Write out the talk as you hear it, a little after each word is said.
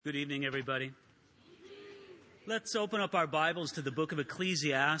Good evening, everybody. Let's open up our Bibles to the book of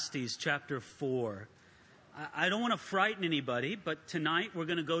Ecclesiastes, chapter 4. I don't want to frighten anybody, but tonight we're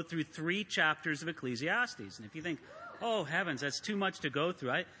going to go through 3 chapters of Ecclesiastes. And if you think, oh, heavens, that's too much to go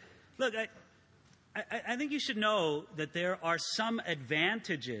through. I think you should know that there are some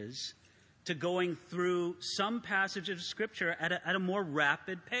advantages to going through some passages of Scripture at a more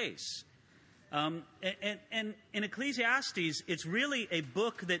rapid pace. And in Ecclesiastes, it's really a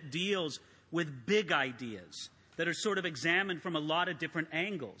book that deals with big ideas that are sort of examined from a lot of different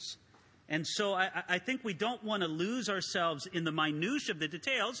angles. And so I think we don't want to lose ourselves in the minutiae of the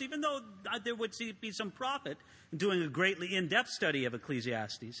details, even though there would be some profit in doing a greatly in-depth study of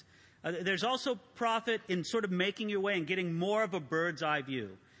Ecclesiastes. There's also profit in sort of making your way and getting more of a bird's eye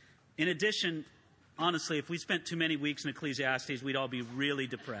view. In addition, honestly, if we spent too many weeks in Ecclesiastes, we'd all be really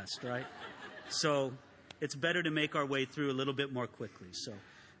depressed, right? So it's better to make our way through a little bit more quickly. So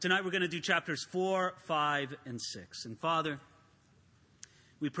tonight we're going to do chapters 4, 5, and 6. And Father,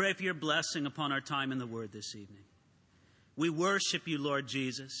 we pray for your blessing upon our time in the Word this evening. We worship you, Lord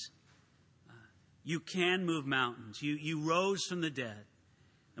Jesus. You can move mountains. You rose from the dead.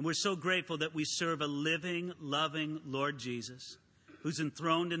 And we're so grateful that we serve a living, loving Lord Jesus who's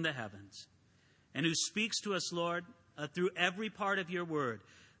enthroned in the heavens and who speaks to us, Lord, through every part of your Word.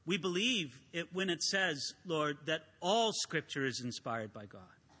 We believe it when it says, Lord, that all Scripture is inspired by God.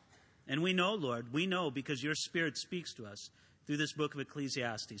 And we know, Lord, because your Spirit speaks to us through this book of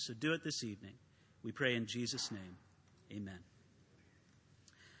Ecclesiastes. So do it this evening. We pray in Jesus' name. Amen.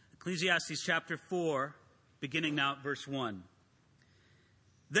 Ecclesiastes chapter 4, beginning now at verse 1.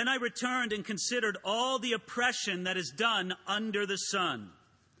 Then I returned and considered all the oppression that is done under the sun.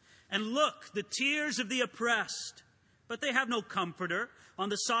 And look, the tears of the oppressed, but they have no comforter. On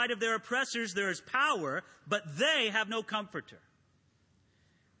the side of their oppressors there is power, but they have no comforter.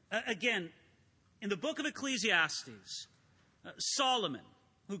 Again, in the book of Ecclesiastes, Solomon,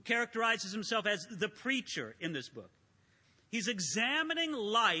 who characterizes himself as the preacher in this book, he's examining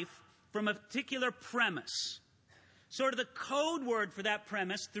life from a particular premise. Sort of the code word for that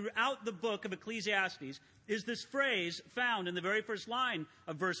premise throughout the book of Ecclesiastes is this phrase found in the very first line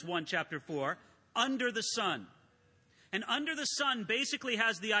of verse 1, chapter 4, under the sun. And under the sun basically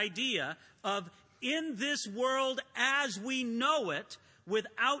has the idea of in this world as we know it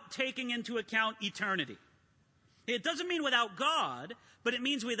without taking into account eternity. It doesn't mean without God, but it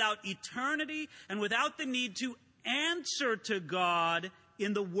means without eternity and without the need to answer to God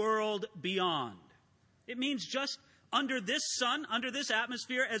in the world beyond. It means just under this sun, under this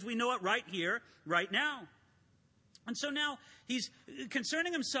atmosphere as we know it right here, right now. And so now he's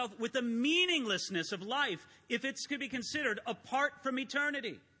concerning himself with the meaninglessness of life if it's to be considered apart from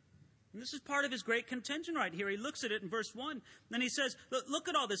eternity. And this is part of his great contention right here. He looks at it in verse 1. Then he says, look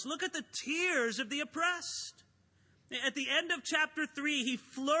at all this. Look at the tears of the oppressed. At the end of chapter 3, he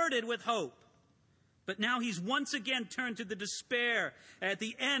flirted with hope. But now he's once again turned to the despair at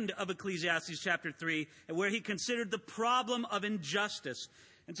the end of Ecclesiastes chapter 3, where he considered the problem of injustice.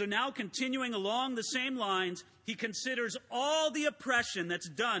 And so now continuing along the same lines, he considers all the oppression that's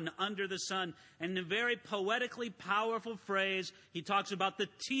done under the sun. And in a very poetically powerful phrase, he talks about the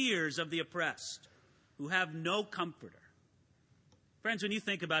tears of the oppressed who have no comforter. Friends, when you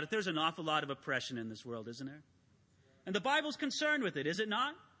think about it, there's an awful lot of oppression in this world, isn't there? And the Bible's concerned with it, is it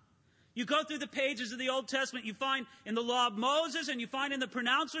not? You go through the pages of the Old Testament, you find in the law of Moses and you find in the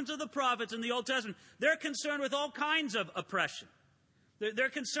pronouncements of the prophets in the Old Testament, they're concerned with all kinds of oppression. They're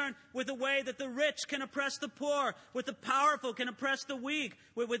concerned with the way that the rich can oppress the poor, with the powerful can oppress the weak,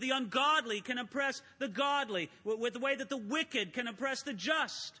 with the ungodly can oppress the godly, with the way that the wicked can oppress the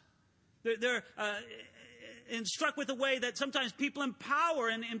just. They're struck with the way that sometimes people in power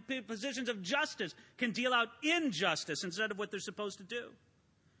and in positions of justice can deal out injustice instead of what they're supposed to do.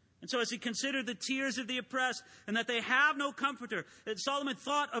 And so as he considered the tears of the oppressed and that they have no comforter, Solomon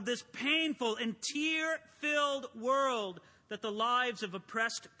thought of this painful and tear-filled world that the lives of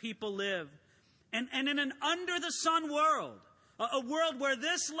oppressed people live. And in an under-the-sun world, a world where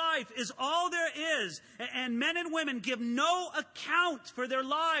this life is all there is, and men and women give no account for their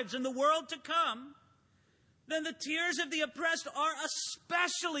lives in the world to come, then the tears of the oppressed are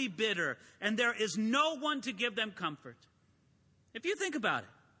especially bitter, and there is no one to give them comfort. If you think about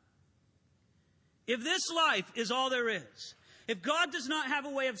it, if this life is all there is, if God does not have a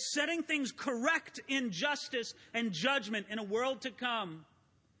way of setting things correct in justice and judgment in a world to come,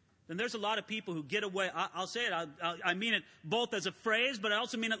 then there's a lot of people who get away. I'll say it. I mean it both as a phrase, but I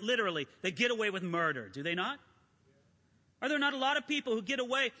also mean it literally. They get away with murder. Do they not? Are there not a lot of people who get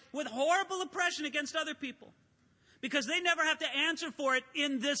away with horrible oppression against other people? because they never have to answer for it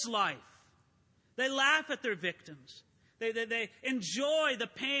in this life. They laugh at their victims. They enjoy the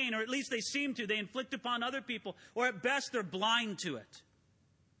pain, or at least they seem to. They inflict upon other people, or at best they're blind to it.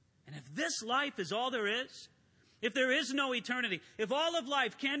 And if this life is all there is, if there is no eternity, if all of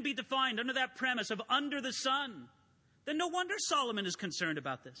life can be defined under that premise of under the sun, then no wonder Solomon is concerned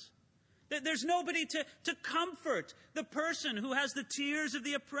about this. There's nobody to comfort the person who has the tears of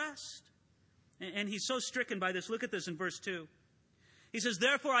the oppressed. And he's so stricken by this. Look at this in verse 2. He says,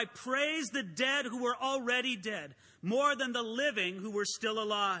 therefore I praise the dead who were already dead, more than the living who were still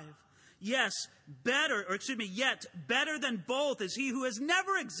alive. Yet better than both is he who has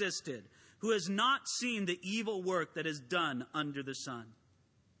never existed, who has not seen the evil work that is done under the sun.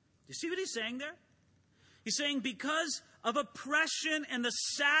 Do you see what he's saying there? He's saying because of oppression and the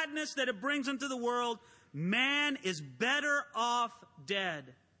sadness that it brings into the world, man is better off dead.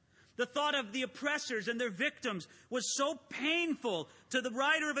 The thought of the oppressors and their victims was so painful to the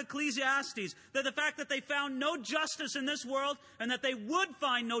writer of Ecclesiastes that the fact that they found no justice in this world and that they would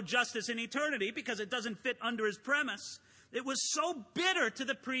find no justice in eternity because it doesn't fit under his premise, it was so bitter to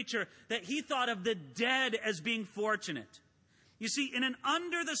the preacher that he thought of the dead as being fortunate. You see, in an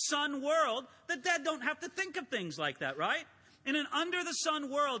under-the-sun world, the dead don't have to think of things like that, right? In an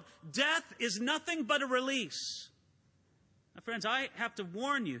under-the-sun world, death is nothing but a release. Now, friends, I have to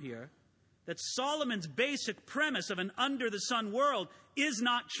warn you here that Solomon's basic premise of an under-the-sun world is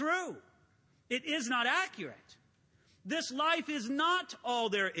not true. It is not accurate. This life is not all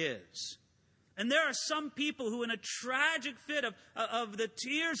there is. And there are some people who, in a tragic fit of the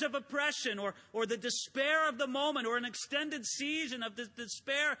tears of oppression or the despair of the moment or an extended season of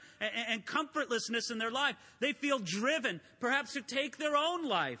despair and comfortlessness in their life, they feel driven perhaps to take their own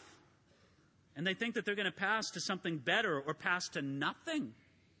life. And they think that they're going to pass to something better or pass to nothing.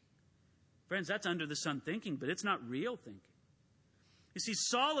 Friends, that's under the sun thinking, but it's not real thinking. You see,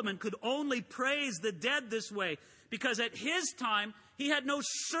 Solomon could only praise the dead this way because at his time, he had no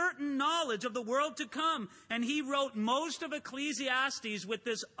certain knowledge of the world to come. And he wrote most of Ecclesiastes with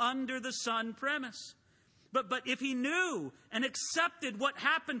this under the sun premise. But if he knew and accepted what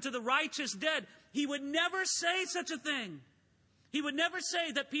happened to the righteous dead, he would never say such a thing. He would never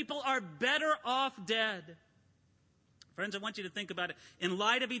say that people are better off dead. Friends, I want you to think about it in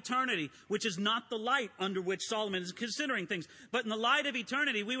light of eternity, which is not the light under which Solomon is considering things. But in the light of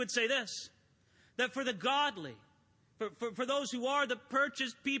eternity, we would say this, that for the godly, for those who are the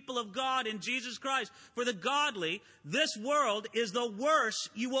purchased people of God in Jesus Christ, for the godly, this world is the worst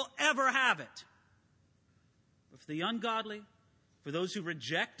you will ever have it. But for the ungodly, for those who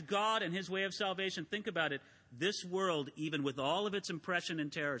reject God and his way of salvation, think about it. This world, even with all of its oppression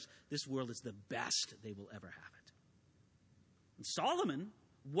and terrors, this world is the best they will ever have it. And Solomon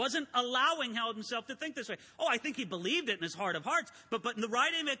wasn't allowing himself to think this way. Oh, I think he believed it in his heart of hearts. But in the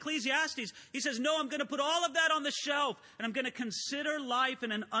writing of Ecclesiastes, he says, no, I'm going to put all of that on the shelf, and I'm going to consider life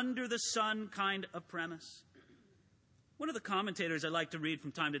in an under-the-sun kind of premise. One of the commentators I like to read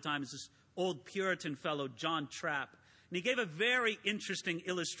from time to time is this old Puritan fellow, John Trapp. And he gave a very interesting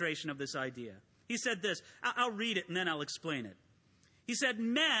illustration of this idea. He said this. I'll read it and then I'll explain it. He said,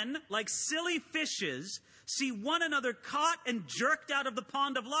 men, like silly fishes, see one another caught and jerked out of the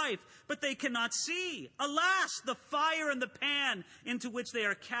pond of life, but they cannot see. Alas, the fire and the pan into which they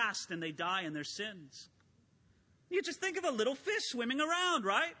are cast, and they die in their sins. You just think of a little fish swimming around,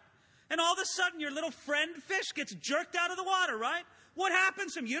 right? And all of a sudden your little friend fish gets jerked out of the water, right? What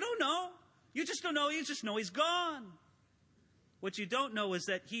happens to him? You don't know. You just don't know. You just know he's gone. What you don't know is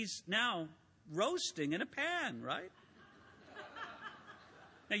that he's now roasting in a pan, right?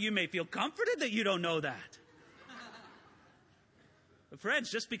 Now, you may feel comforted that you don't know that. But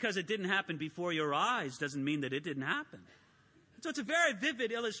friends, just because it didn't happen before your eyes doesn't mean that it didn't happen. So it's a very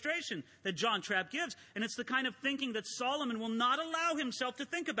vivid illustration that John Trapp gives, and it's the kind of thinking that Solomon will not allow himself to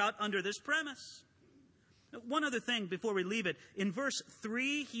think about under this premise. One other thing before we leave it. In verse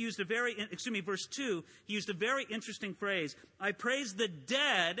 2, he used a very interesting phrase. I praise the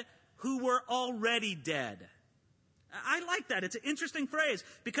dead who were already dead. I like that. It's an interesting phrase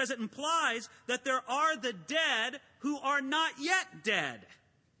because it implies that there are the dead who are not yet dead.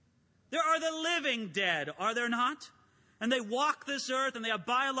 There are the living dead, are there not? And they walk this earth and they have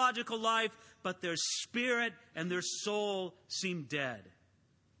biological life, but their spirit and their soul seem dead.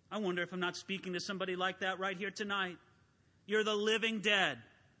 I wonder if I'm not speaking to somebody like that right here tonight. You're the living dead.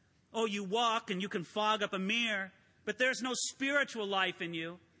 Oh, you walk and you can fog up a mirror, but there's no spiritual life in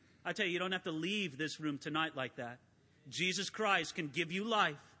you. I tell you, you don't have to leave this room tonight like that. Jesus Christ can give you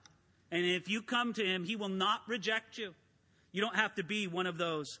life. And if you come to him, he will not reject you. You don't have to be one of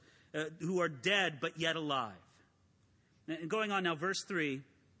those who are dead but yet alive. And going on now, verse 3,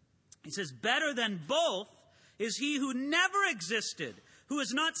 he says, better than both is he who never existed, who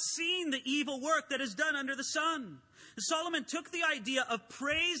has not seen the evil work that is done under the sun. Solomon took the idea of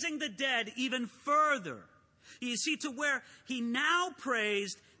praising the dead even further. You see, to where he now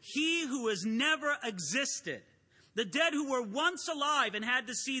praised he who has never existed. The dead who were once alive and had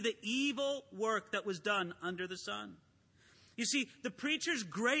to see the evil work that was done under the sun. You see, the preacher's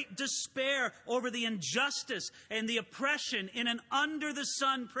great despair over the injustice and the oppression in an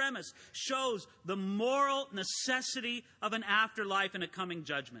under-the-sun premise shows the moral necessity of an afterlife and a coming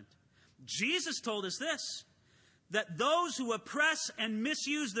judgment. Jesus told us this, that those who oppress and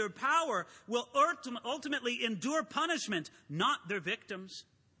misuse their power will ultimately endure punishment, not their victims.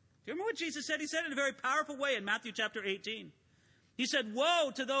 Do you remember what Jesus said? He said it in a very powerful way in Matthew chapter 18. He said,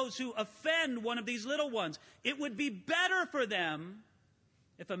 woe to those who offend one of these little ones. It would be better for them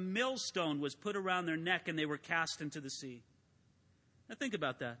if a millstone was put around their neck and they were cast into the sea. Now think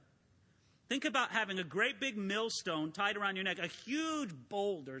about that. Think about having a great big millstone tied around your neck, a huge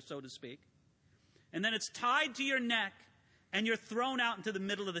boulder, so to speak. And then it's tied to your neck and you're thrown out into the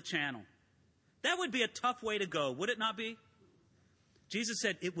middle of the channel. That would be a tough way to go, would it not be? Jesus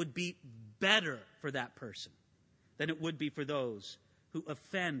said it would be better for that person than it would be for those who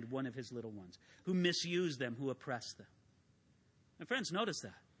offend one of his little ones, who misuse them, who oppress them. And friends, notice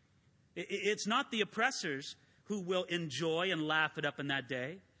that. It's not the oppressors who will enjoy and laugh it up in that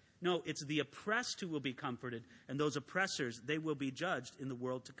day. No, it's the oppressed who will be comforted, and those oppressors, they will be judged in the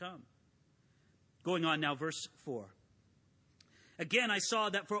world to come. Going on now, verse 4. Again, I saw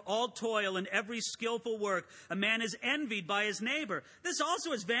that for all toil and every skillful work, a man is envied by his neighbor. This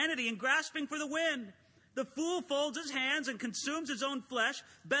also is vanity and grasping for the wind. The fool folds his hands and consumes his own flesh.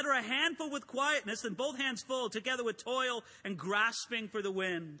 Better a handful with quietness than both hands full, together with toil and grasping for the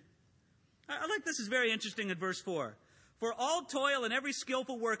wind. I like this is very interesting in verse 4. For all toil and every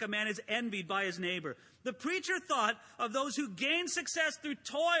skillful work, a man is envied by his neighbor. The preacher thought of those who gain success through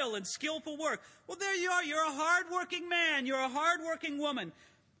toil and skillful work. Well, there you are. You're a hardworking man. You're a hardworking woman.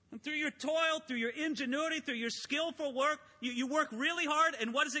 And through your toil, through your ingenuity, through your skillful work, you work really hard.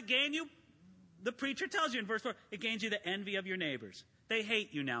 And what does it gain you? The preacher tells you in verse 4, it gains you the envy of your neighbors. They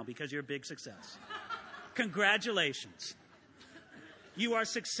hate you now because you're a big success. Congratulations. You are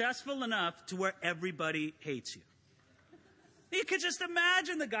successful enough to where everybody hates you. You could just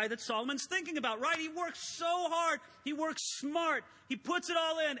imagine the guy that Solomon's thinking about, right? He works so hard. He works smart. He puts it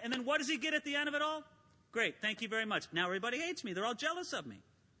all in. And then what does he get at the end of it all? Great. Thank you very much. Now everybody hates me. They're all jealous of me.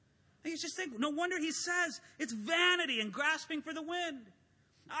 And you just think, no wonder he says it's vanity and grasping for the wind.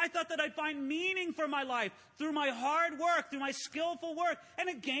 I thought that I'd find meaning for my life through my hard work, through my skillful work. And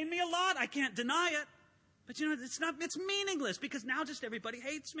it gained me a lot. I can't deny it. But you know, it's meaningless because now just everybody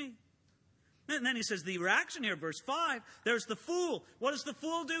hates me. And then he says the reaction here, verse 5, there's the fool. What does the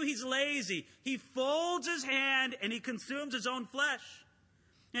fool do? He's lazy. He folds his hand and he consumes his own flesh.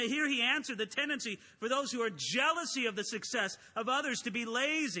 Now, here he answered the tendency for those who are jealousy of the success of others to be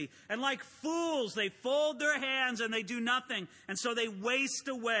lazy. And like fools, they fold their hands and they do nothing. And so they waste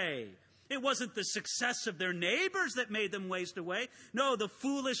away. It wasn't the success of their neighbors that made them waste away. No, the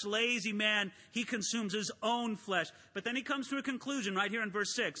foolish, lazy man, he consumes his own flesh. But then he comes to a conclusion right here in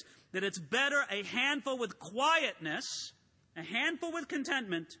verse 6, that it's better a handful with quietness, a handful with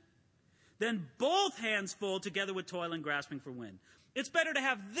contentment, than both hands full together with toil and grasping for wind. It's better to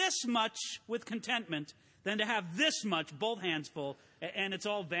have this much with contentment than to have this much, both hands full, and it's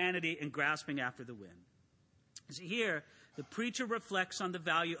all vanity and grasping after the wind. See, here, the preacher reflects on the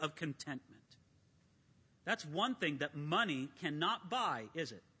value of contentment. That's one thing that money cannot buy,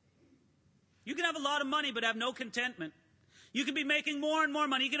 is it? You can have a lot of money but have no contentment. You can be making more and more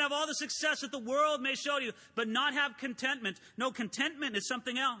money. You can have all the success that the world may show you, but not have contentment. No, contentment is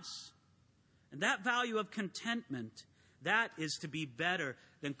something else. And that value of contentment, that is to be better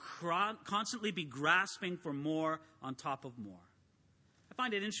than constantly be grasping for more on top of more. I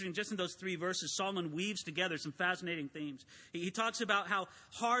find it interesting, just in those 3 verses, Solomon weaves together some fascinating themes. He talks about how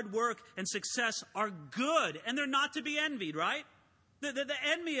hard work and success are good, and they're not to be envied, right? The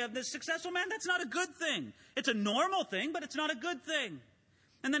envy of the successful man, that's not a good thing. It's a normal thing, but it's not a good thing.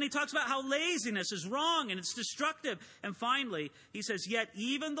 And then he talks about how laziness is wrong and it's destructive. And finally, he says, yet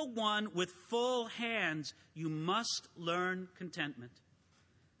even the one with full hands, you must learn contentment.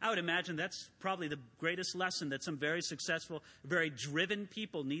 I would imagine that's probably the greatest lesson that some very successful, very driven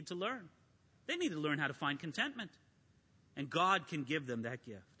people need to learn. They need to learn how to find contentment. And God can give them that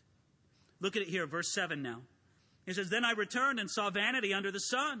gift. Look at it here, verse 7 now. He says, then I returned and saw vanity under the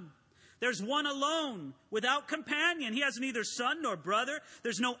sun. There's one alone, without companion. He has neither son nor brother.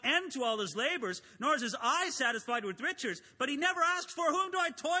 There's no end to all his labors, nor is his eye satisfied with riches. But he never asks, for whom do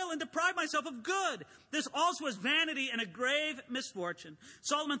I toil and deprive myself of good? This also is vanity and a grave misfortune.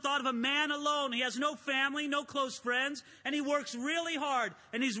 Solomon thought of a man alone. He has no family, no close friends, and he works really hard,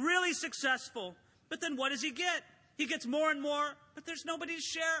 and he's really successful. But then what does he get? He gets more and more, but there's nobody to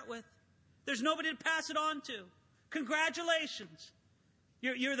share it with. There's nobody to pass it on to. Congratulations.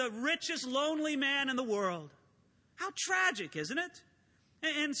 You're the richest lonely man in the world. How tragic, isn't it?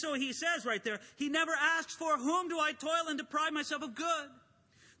 And so he says right there, he never asks, for whom do I toil and deprive myself of good?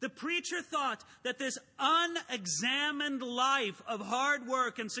 The preacher thought that this unexamined life of hard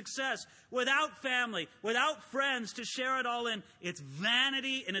work and success, without family, without friends to share it all in, it's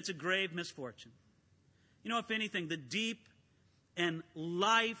vanity and it's a grave misfortune. You know, if anything, the deep and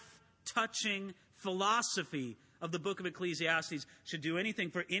life-touching philosophy of the book of Ecclesiastes should do anything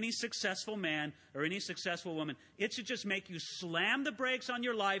for any successful man or any successful woman. It should just make you slam the brakes on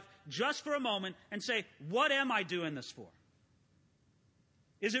your life just for a moment and say, what am I doing this for?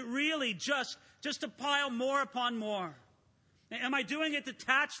 Is it really just to pile more upon more? Am I doing it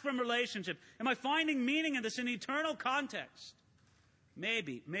detached from relationship? Am I finding meaning in this in eternal context?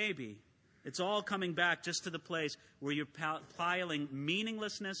 Maybe. It's all coming back just to the place where you're piling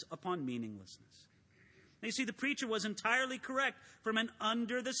meaninglessness upon meaninglessness. Now, you see, the preacher was entirely correct from an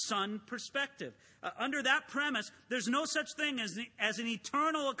under-the-sun perspective. Under that premise, there's no such thing as an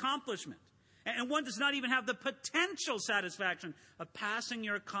eternal accomplishment. And one does not even have the potential satisfaction of passing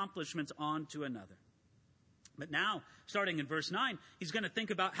your accomplishments on to another. But now, starting in verse 9, he's going to think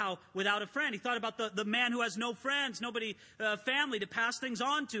about how without a friend. He thought about the man who has no friends, nobody, family to pass things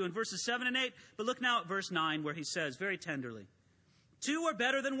on to in verses 7 and 8. But look now at verse 9 where he says very tenderly, 2 are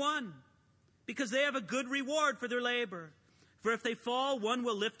better than 1, because they have a good reward for their labor. For if they fall, one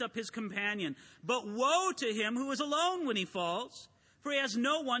will lift up his companion. But woe to him who is alone when he falls, for he has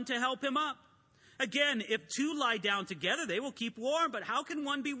no one to help him up. Again, if 2 lie down together, they will keep warm. But how can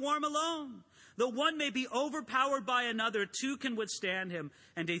one be warm alone? Though one may be overpowered by another, 2 can withstand him,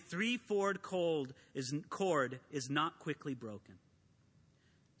 and a 3-fold cord is not quickly broken.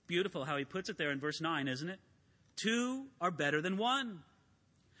 Beautiful how he puts it there in verse 9, isn't it? 2 are better than 1.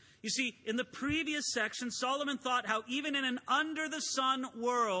 You see, in the previous section, Solomon thought how even in an under-the-sun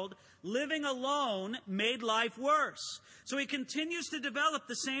world, living alone made life worse. So he continues to develop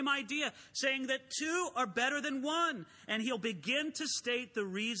the same idea, saying that 2 are better than 1. And he'll begin to state the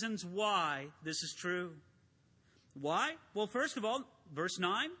reasons why this is true. Why? Well, first of all, verse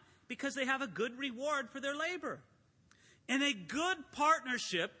 9, because they have a good reward for their labor. In a good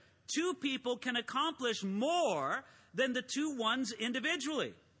partnership, 2 people can accomplish more than the 2 ones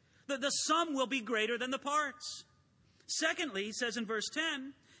individually. The sum will be greater than the parts. Secondly, he says in verse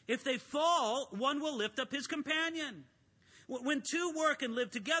 10, if they fall, one will lift up his companion. When 2 work and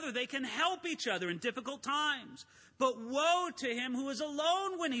live together, they can help each other in difficult times. But woe to him who is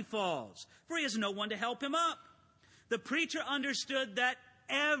alone when he falls, for he has no one to help him up. The preacher understood that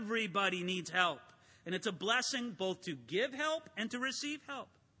everybody needs help, and it's a blessing both to give help and to receive help.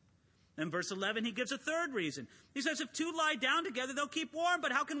 In verse 11, he gives a third reason. He says, if 2 lie down together, they'll keep warm,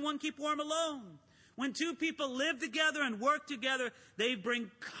 but how can one keep warm alone? When 2 people live together and work together, they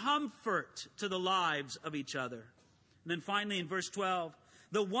bring comfort to the lives of each other. And then finally, in verse 12,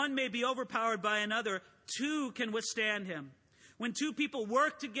 though one may be overpowered by another, 2 can withstand him. When 2 people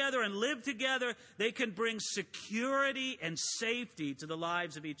work together and live together, they can bring security and safety to the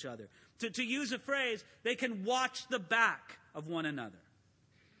lives of each other. To use a phrase, they can watch the back of one another.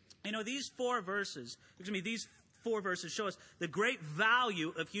 You know, these four verses show us the great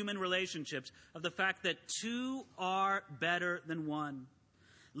value of human relationships, of the fact that 2 are better than 1.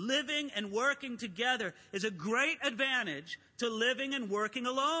 Living and working together is a great advantage to living and working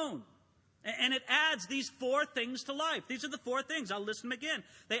alone. And it adds these 4 things to life. These are the 4 things. I'll list them again.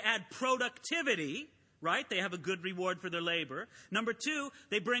 They add productivity, right? They have a good reward for their labor. Number 2,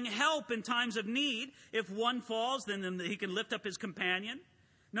 they bring help in times of need. If one falls, then he can lift up his companion.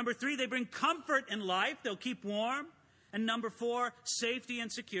 Number 3, they bring comfort in life. They'll keep warm. And number 4, safety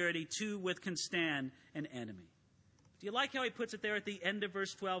and security. 2 can stand an enemy. Do you like how he puts it there at the end of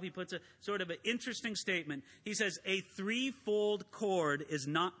verse 12? He puts a sort of an interesting statement. He says, a 3-fold cord is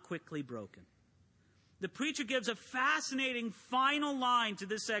not quickly broken. The preacher gives a fascinating final line to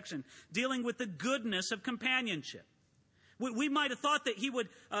this section, dealing with the goodness of companionship. We might have thought that he would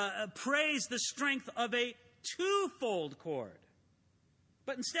praise the strength of a 2-fold cord.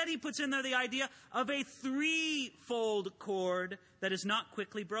 But instead he puts in there the idea of a 3-fold cord that is not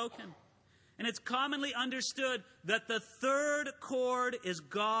quickly broken. And it's commonly understood that the third cord is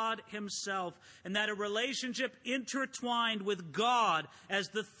God himself, and that a relationship intertwined with God as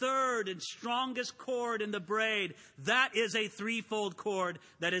the third and strongest cord in the braid, that is a threefold cord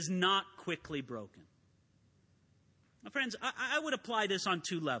that is not quickly broken. Now, friends, I would apply this on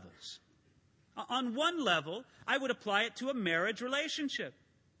two levels. On one level, I would apply it to a marriage relationship.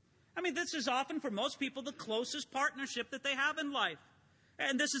 I mean, this is often for most people the closest partnership that they have in life.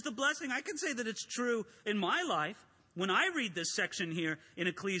 And this is the blessing. I can say that it's true in my life. When I read this section here in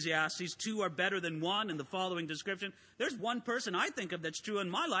Ecclesiastes, 2 are better than 1 in the following description, there's one person I think of that's true in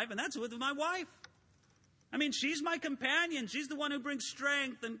my life, and that's with my wife. I mean, she's my companion. She's the one who brings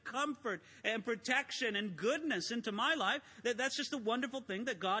strength and comfort and protection and goodness into my life. That's just a wonderful thing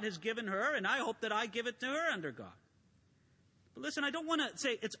that God has given her, and I hope that I give it to her under God. But listen, I don't want to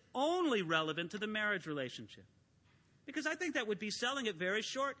say it's only relevant to the marriage relationship, because I think that would be selling it very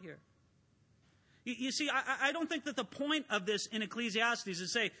short here. You see, I don't think that the point of this in Ecclesiastes is to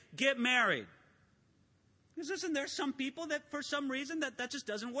say, get married. Because listen, there's some people that for some reason that just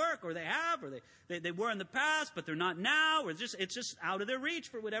doesn't work, or they have, or they were in the past, but they're not now, or it's just out of their reach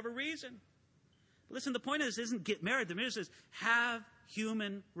for whatever reason. But listen, the point of this isn't get married. The point is have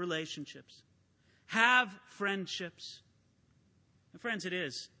human relationships. Have friendships. And friends, it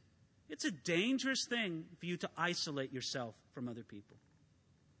is. It's a dangerous thing for you to isolate yourself from other people.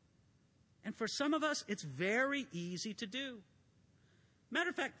 And for some of us, it's very easy to do. Matter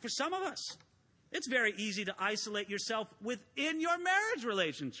of fact, for some of us, it's very easy to isolate yourself within your marriage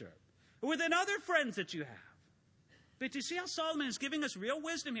relationship, or within other friends that you have. But you see how Solomon is giving us real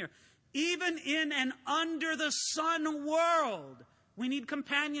wisdom here. Even in an under-the-sun world, we need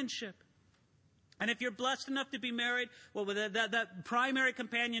companionship. And if you're blessed enough to be married, well, that primary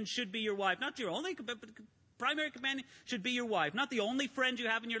companion should be your wife. Not your only, but primary companion should be your wife. Not the only friend you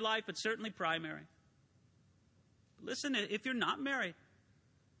have in your life, but certainly primary. Listen, if you're not married,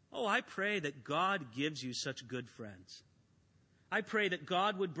 I pray that God gives you such good friends. I pray that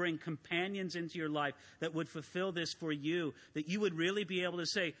God would bring companions into your life that would fulfill this for you, that you would really be able to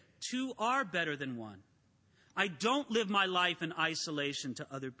say, 2 are better than 1. I don't live my life in isolation to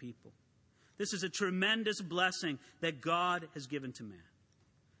other people. This is a tremendous blessing that God has given to man.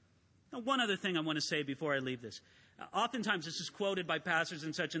 Now, one other thing I want to say before I leave this. Oftentimes this is quoted by pastors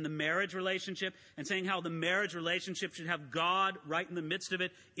and such in the marriage relationship, and saying how the marriage relationship should have God right in the midst of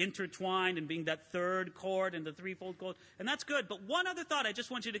it, intertwined and being that third cord and the threefold cord. And that's good. But one other thought I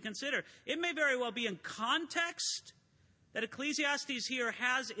just want you to consider. It may very well be in context that Ecclesiastes here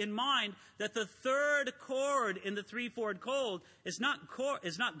has in mind that the third cord in the threefold cord is not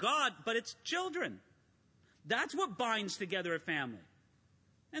God, but it's children. That's what binds together a family.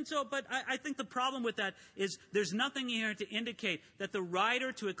 And so, but I think the problem with that is there's nothing here to indicate that the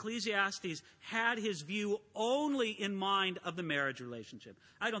writer to Ecclesiastes had his view only in mind of the marriage relationship.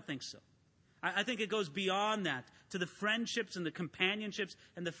 I don't think so. I think it goes beyond that to the friendships and the companionships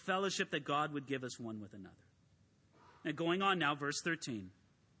and the fellowship that God would give us one with another. Now, going on now, verse 13.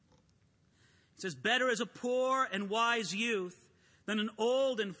 It says, better is a poor and wise youth than an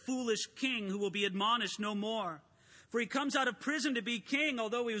old and foolish king who will be admonished no more. For he comes out of prison to be king,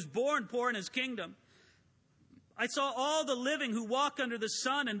 although he was born poor in his kingdom. I saw all the living who walk under the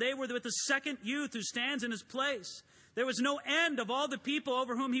sun, and they were with the second youth who stands in his place. There was no end of all the people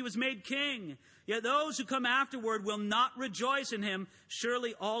over whom he was made king. Yet those who come afterward will not rejoice in him.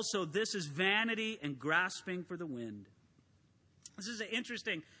 Surely also this is vanity and grasping for the wind. This is an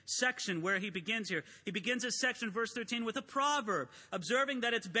interesting section where he begins here. He begins this section, verse 13, with a proverb, observing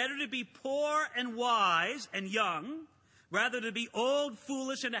that it's better to be poor and wise and young, rather to be old,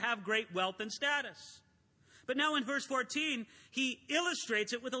 foolish, and to have great wealth and status. But now in verse 14, he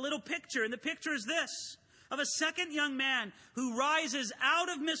illustrates it with a little picture, and the picture is this, of a second young man who rises out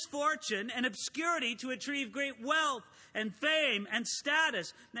of misfortune and obscurity to achieve great wealth and fame and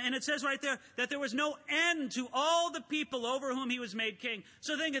status. And it says right there that there was no end to all the people over whom he was made king.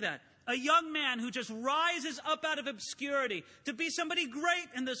 So think of that. A young man who just rises up out of obscurity to be somebody great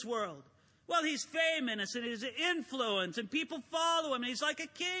in this world. Well, he's famous and his influence and people follow him and he's like a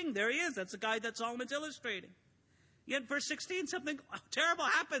king. There he is. That's the guy that Solomon's illustrating. Yet verse 16, something terrible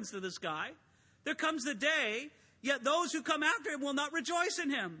happens to this guy. There comes the day, yet those who come after him will not rejoice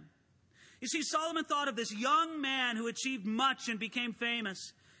in him. You see, Solomon thought of this young man who achieved much and became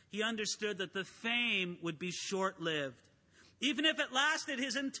famous. He understood that the fame would be short-lived, even if it lasted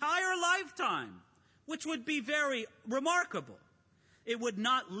his entire lifetime, which would be very remarkable. It would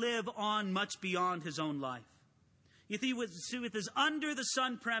not live on much beyond his own life. With his under the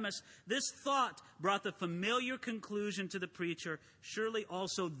sun premise, this thought brought the familiar conclusion to the preacher, surely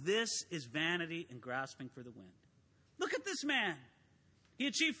also this is vanity and grasping for the wind. Look at this man. He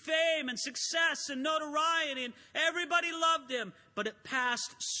achieved fame and success and notoriety, and everybody loved him, but it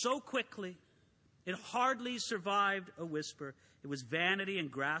passed so quickly. It hardly survived a whisper. It was vanity and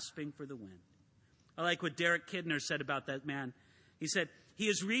grasping for the wind. I like what Derek Kidner said about that man. He said, he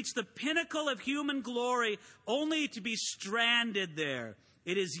has reached the pinnacle of human glory only to be stranded there.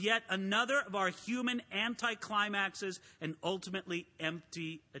 It is yet another of our human anticlimaxes and ultimately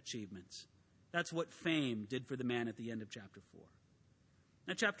empty achievements. That's what fame did for the man at the end of chapter 4.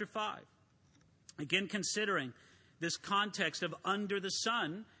 Now, chapter 5. Again, considering this context of under the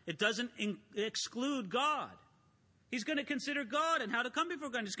sun, it doesn't exclude God. He's going to consider God and how to come before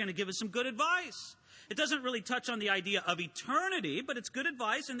God. He's going to give us some good advice. It doesn't really touch on the idea of eternity, but it's good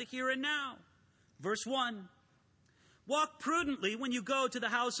advice in the here and now. Verse 1. Walk prudently when you go to the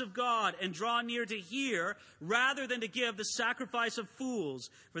house of God and draw near to hear, rather than to give the sacrifice of fools,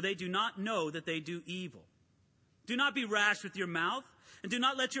 for they do not know that they do evil. Do not be rash with your mouth, and do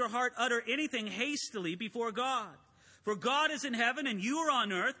not let your heart utter anything hastily before God. For God is in heaven and you are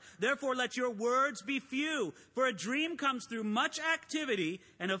on earth, therefore let your words be few. For a dream comes through much activity,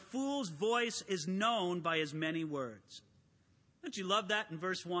 and a fool's voice is known by his many words. Don't you love that in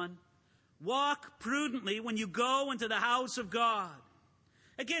verse 1? Walk prudently when you go into the house of God.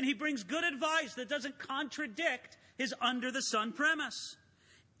 Again, he brings good advice that doesn't contradict his under the sun premise.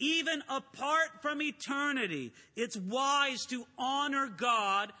 Even apart from eternity, it's wise to honor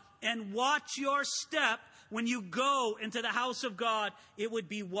God and watch your step when you go into the house of God. It would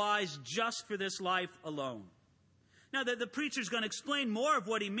be wise just for this life alone. Now, the preacher's going to explain more of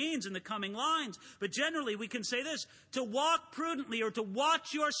what he means in the coming lines, but generally we can say this: to walk prudently or to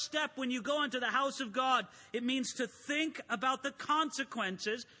watch your step when you go into the house of God, it means to think about the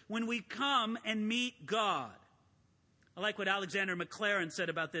consequences when we come and meet God. I like what Alexander McLaren said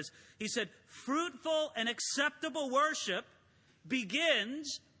about this. He said, fruitful and acceptable worship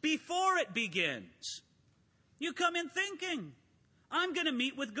begins before it begins. You come in thinking, I'm going to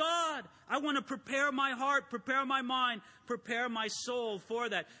meet with God. I want to prepare my heart, prepare my mind, prepare my soul for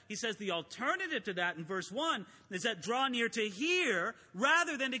that. He says the alternative to that in verse 1 is that draw near to hear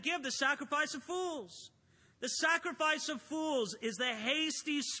rather than to give the sacrifice of fools. The sacrifice of fools is the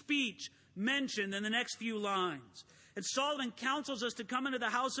hasty speech mentioned in the next few lines. And Solomon counsels us to come into the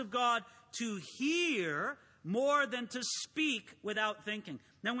house of God to hear more than to speak without thinking.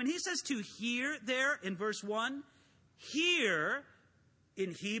 Now, when he says to hear there in verse 1, hear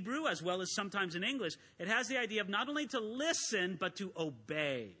in Hebrew as well as sometimes in English, it has the idea of not only to listen, but to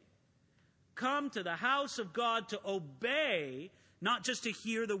obey. Come to the house of God to obey, not just to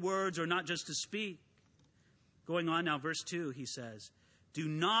hear the words or not just to speak. Going on now, verse 2, he says, do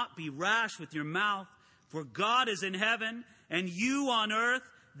not be rash with your mouth, for God is in heaven and you on earth,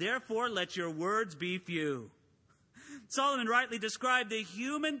 therefore let your words be few. Solomon rightly described the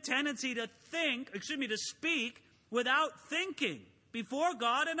human tendency to speak without thinking before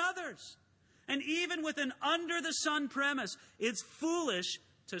God and others. And even with an under the sun premise, it's foolish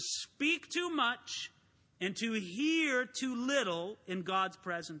to speak too much and to hear too little in God's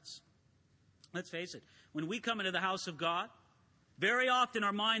presence. Let's face it, when we come into the house of God, very often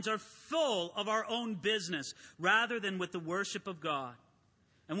our minds are full of our own business rather than with the worship of God.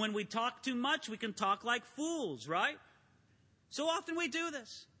 And when we talk too much, we can talk like fools, right? So often we do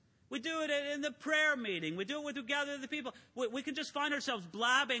this. We do it in the prayer meeting. We do it when we gather the people. We can just find ourselves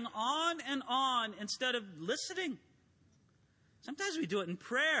blabbing on and on instead of listening. Sometimes we do it in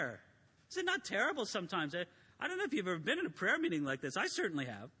prayer. Is it not terrible sometimes? I don't know if you've ever been in a prayer meeting like this. I certainly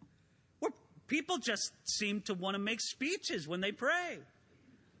have. Where people just seem to want to make speeches when they pray.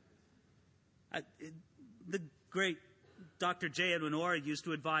 The great Dr. J. Edwin Orr used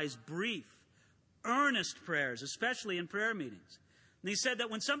to advise brief, earnest prayers, especially in prayer meetings. And he said that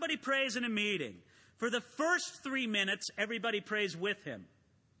when somebody prays in a meeting, for the first 3 minutes, everybody prays with him.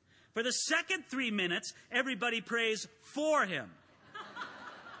 For the second 3 minutes, everybody prays for him.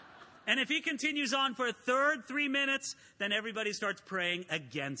 And if he continues on for a third 3 minutes, then everybody starts praying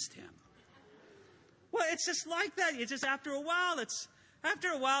against him. Well, it's just like that. It's just after a while,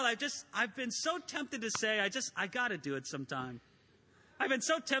 I've been so tempted to say, I got to do it sometime. I've been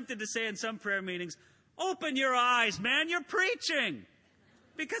so tempted to say in some prayer meetings, open your eyes, man, you're preaching.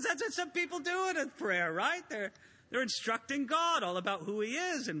 Because that's what some people do in prayer, right? They're instructing God all about who he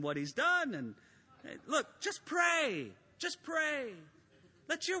is and what he's done. And look, just pray. Just pray.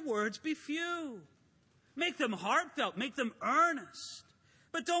 Let your words be few. Make them heartfelt. Make them earnest.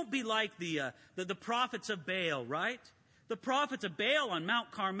 But don't be like the prophets of Baal, right? The prophets of Baal on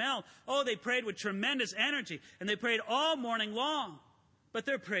Mount Carmel, oh, they prayed with tremendous energy, and they prayed all morning long. But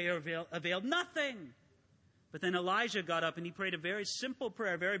their prayer availed nothing. But then Elijah got up and he prayed a very simple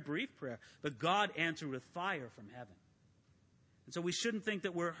prayer, a very brief prayer. But God answered with fire from heaven. And so we shouldn't think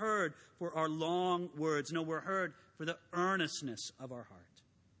that we're heard for our long words. No, we're heard for the earnestness of our heart.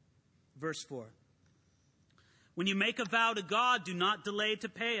 Verse 4. When you make a vow to God, do not delay to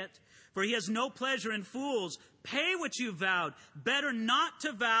pay it, for he has no pleasure in fools. Pay what you vowed. Better not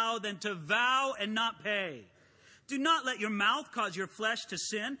to vow than to vow and not pay. Do not let your mouth cause your flesh to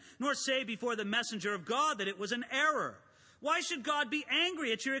sin, nor say before the messenger of God that it was an error. Why should God be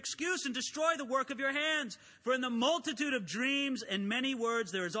angry at your excuse and destroy the work of your hands? For in the multitude of dreams and many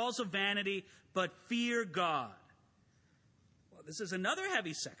words there is also vanity, but fear God. Well, this is another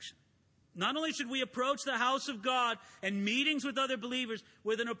heavy section. Not only should we approach the house of God and meetings with other believers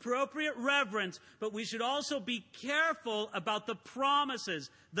with an appropriate reverence, but we should also be careful about the promises,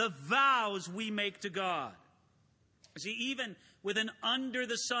 the vows we make to God. See, even with an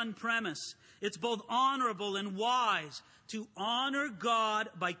under-the-sun premise, it's both honorable and wise to honor God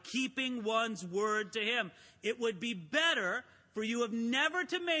by keeping one's word to Him. It would be better for you have never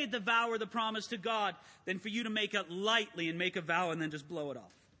to made the vow or the promise to God than for you to make it lightly and make a vow and then just blow it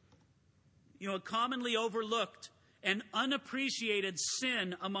off. You know, a commonly overlooked and unappreciated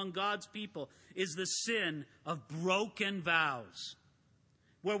sin among God's people is the sin of broken vows,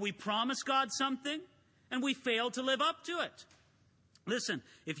 where we promise God something and we fail to live up to it. Listen,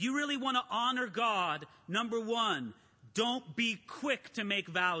 if you really want to honor God, number one, don't be quick to make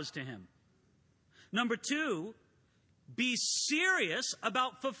vows to Him. Number two, be serious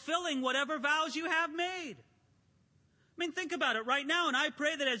about fulfilling whatever vows you have made. I mean, think about it right now, and I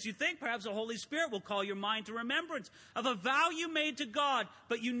pray that as you think, perhaps the Holy Spirit will call your mind to remembrance of a vow you made to God,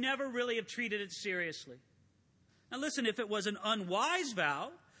 but you never really have treated it seriously. Now listen, if it was an unwise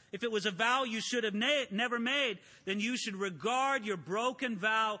vow, if it was a vow you should have never made, then you should regard your broken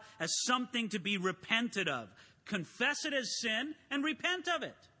vow as something to be repented of. Confess it as sin and repent of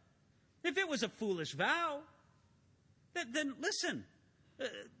it. If it was a foolish vow, then listen,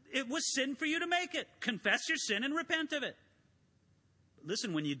 it was sin for you to make it. Confess your sin and repent of it.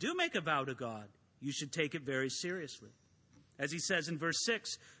 Listen, when you do make a vow to God, you should take it very seriously. As he says in verse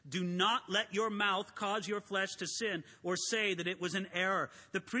 6, do not let your mouth cause your flesh to sin or say that it was an error.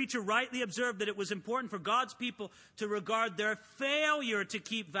 The preacher rightly observed that it was important for God's people to regard their failure to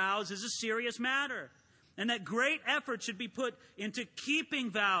keep vows as a serious matter, and that great effort should be put into keeping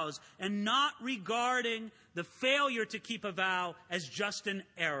vows and not regarding the failure to keep a vow as just an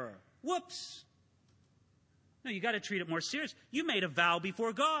error. Whoops. No, you got to treat it more serious. You made a vow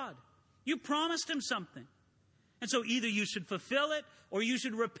before God. You promised Him something. And so either you should fulfill it or you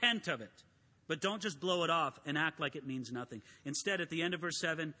should repent of it. But don't just blow it off and act like it means nothing. Instead, at the end of verse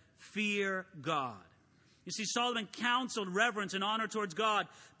 7, fear God. You see, Solomon counseled reverence and honor towards God,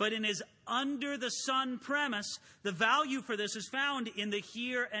 but in his under-the-sun premise, the value for this is found in the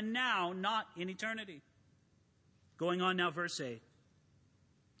here and now, not in eternity. Going on now, verse 8.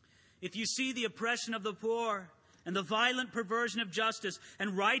 If you see the oppression of the poor and the violent perversion of justice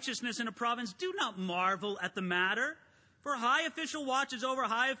and righteousness in a province, do not marvel at the matter. For high official watches over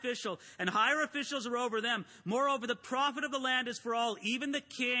high official, and higher officials are over them. Moreover, the profit of the land is for all. Even the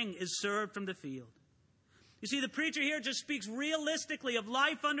king is served from the field. You see, the preacher here just speaks realistically of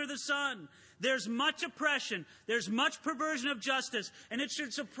life under the sun. There's much oppression. There's much perversion of justice. And it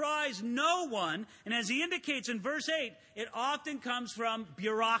should surprise no one. And as he indicates in verse 8, it often comes from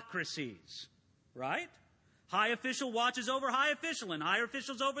bureaucracies. Right? High official watches over high official and higher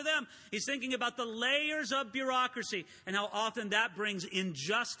officials over them. He's thinking about the layers of bureaucracy and how often that brings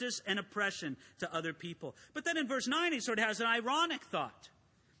injustice and oppression to other people. But then in verse 9, he sort of has an ironic thought.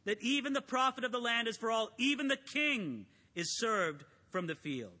 That even the profit of the land is for all. Even the king is served from the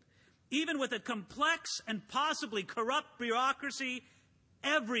field. Even with a complex and possibly corrupt bureaucracy,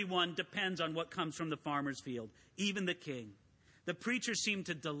 everyone depends on what comes from the farmer's field. Even the king. The preacher seemed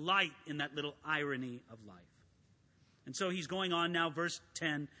to delight in that little irony of life. And so he's going on now, verse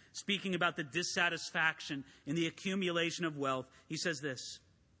 10, speaking about the dissatisfaction in the accumulation of wealth. He says this,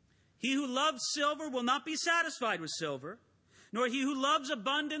 he who loves silver will not be satisfied with silver, nor he who loves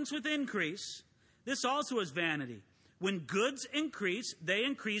abundance with increase. This also is vanity. When goods increase, they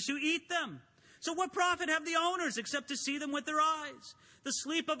increase who eat them. So what profit have the owners except to see them with their eyes? The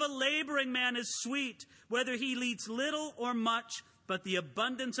sleep of a laboring man is sweet, whether he eats little or much, but the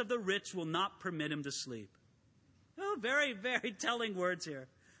abundance of the rich will not permit him to sleep. Oh, very, very telling words here.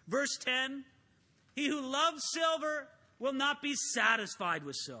 Verse 10, he who loves silver will not be satisfied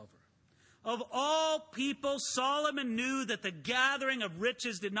with silver. Of all people, Solomon knew that the gathering of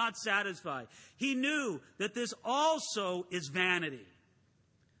riches did not satisfy. He knew that this also is vanity.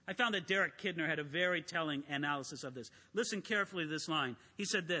 I found that Derek Kidner had a very telling analysis of this. Listen carefully to this line. He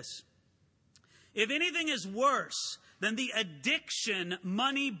said this: if anything is worse than the addiction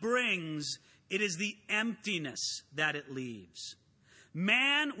money brings, it is the emptiness that it leaves.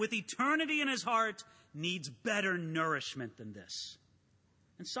 Man with eternity in his heart needs better nourishment than this.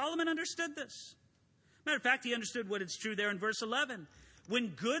 And Solomon understood this. Matter of fact, he understood what is true there in verse 11. When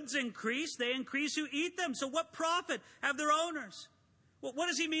goods increase, they increase who eat them. So what profit have their owners? Well, what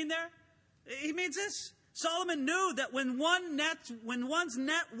does he mean there? He means this. Solomon knew that when one's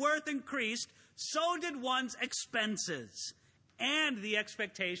net worth increased, so did one's expenses and the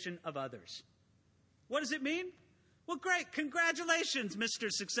expectation of others. What does it mean? Well, great. Congratulations, Mr.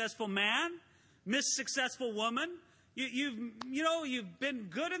 Successful Man, Miss Successful Woman. You've been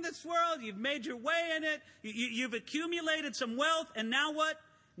good in this world. You've made your way in it. You've accumulated some wealth. And now what?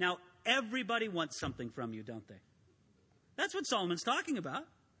 Now everybody wants something from you, don't they? That's what Solomon's talking about.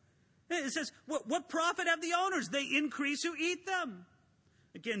 It says, what profit have the owners? They increase who eat them.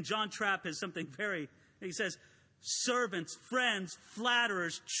 Again, John Trapp has something he says, servants, friends,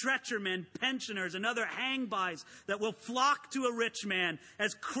 flatterers, treachermen, pensioners, and other hang-bys that will flock to a rich man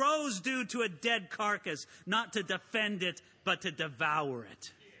as crows do to a dead carcass, not to defend it, but to devour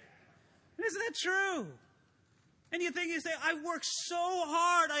it. Isn't that true? And you say, I worked so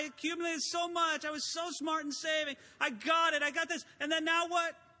hard, I accumulated so much, I was so smart in saving, I got this, and then now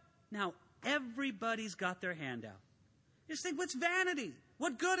what? Now everybody's got their hand out. You just think, what's vanity?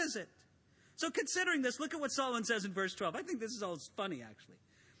 What good is it? So considering this, look at what Solomon says in verse 12. I think this is all funny, actually.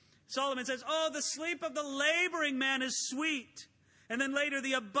 Solomon says, the sleep of the laboring man is sweet. And then later,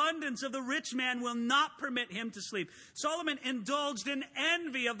 the abundance of the rich man will not permit him to sleep. Solomon indulged in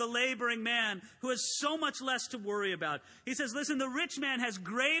envy of the laboring man who has so much less to worry about. He says, listen, the rich man has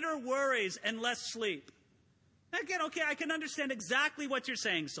greater worries and less sleep. Again, okay, I can understand exactly what you're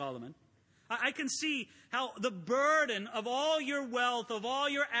saying, Solomon. I can see how the burden of all your wealth, of all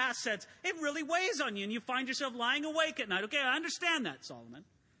your assets, it really weighs on you, and you find yourself lying awake at night. Okay, I understand that, Solomon.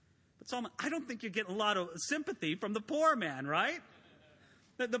 But Solomon, I don't think you're getting a lot of sympathy from the poor man, right?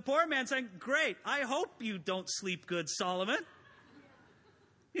 The poor man saying, great, I hope you don't sleep good, Solomon.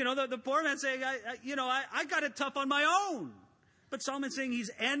 The poor man saying, I got it tough on my own. But Solomon's saying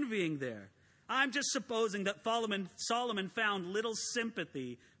he's envying there. I'm just supposing that Solomon found little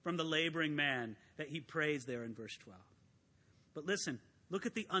sympathy from the laboring man that he praised there in verse 12. But listen, look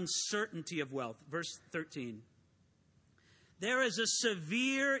at the uncertainty of wealth. Verse 13. There is a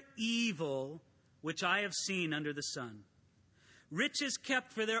severe evil which I have seen under the sun. Riches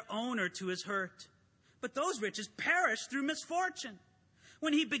kept for their owner to his hurt, but those riches perish through misfortune.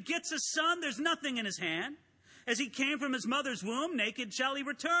 When he begets a son, there's nothing in his hand. As he came from his mother's womb, naked shall he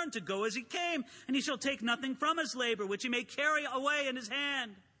return to go as he came, and he shall take nothing from his labor, which he may carry away in his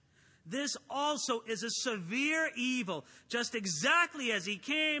hand. This also is a severe evil. Just exactly as he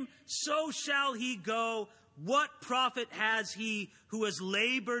came, so shall he go. What profit has he who has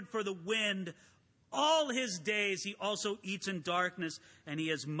labored for the wind? All his days he also eats in darkness, and he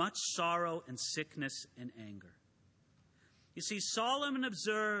has much sorrow and sickness and anger. You see, Solomon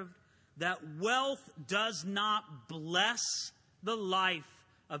observed that wealth does not bless the life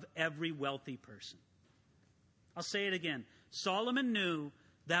of every wealthy person. I'll say it again. Solomon knew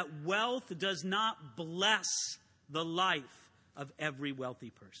that wealth does not bless the life of every wealthy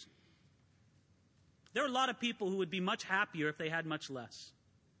person. There are a lot of people who would be much happier if they had much less.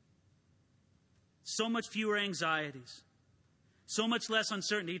 So much fewer anxieties. So much less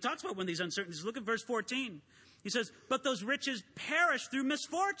uncertainty. He talks about one of these uncertainties. Look at verse 14. He says, but those riches perish through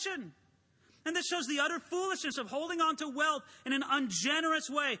misfortune. And this shows the utter foolishness of holding on to wealth in an ungenerous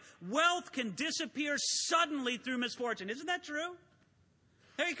way. Wealth can disappear suddenly through misfortune. Isn't that true?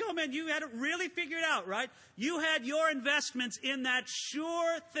 Hey, come on, man, you had it really figured out, right? You had your investments in that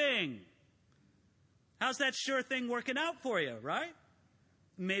sure thing. How's that sure thing working out for you, right?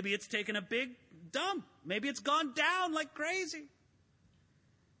 Maybe it's taken a big dump. Maybe it's gone down like crazy.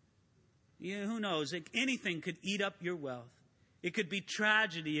 Who knows? Anything could eat up your wealth. It could be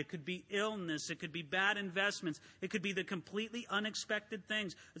tragedy. It could be illness. It could be bad investments. It could be the completely unexpected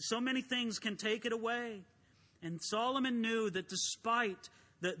things. So many things can take it away. And Solomon knew that despite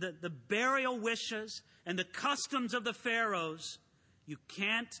the burial wishes and the customs of the pharaohs, you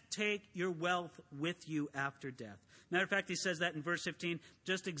can't take your wealth with you after death. Matter of fact, he says that in verse 15,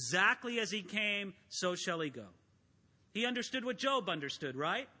 just exactly as he came, so shall he go. He understood what Job understood,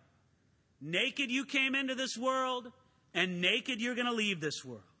 right? Naked you came into this world, and naked you're going to leave this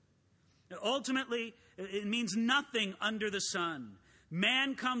world. Ultimately, it means nothing under the sun.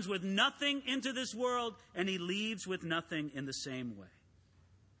 Man comes with nothing into this world, and he leaves with nothing in the same way.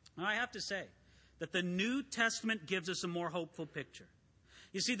 Now, I have to say that the New Testament gives us a more hopeful picture.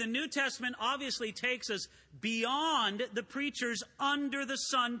 You see, the New Testament obviously takes us beyond the preacher's under the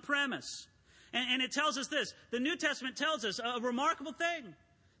sun premise. And it tells us this. The New Testament tells us a remarkable thing,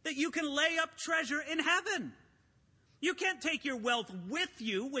 that you can lay up treasure in heaven. You can't take your wealth with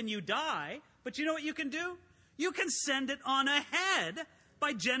you when you die, but you know what you can do? You can send it on ahead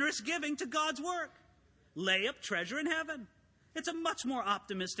by generous giving to God's work. Lay up treasure in heaven. It's a much more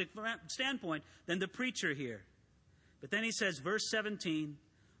optimistic standpoint than the preacher here. But then he says, verse 17,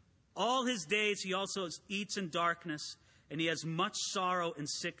 all his days he also eats in darkness, and he has much sorrow and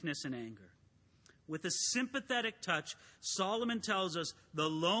sickness and anger. With a sympathetic touch, Solomon tells us the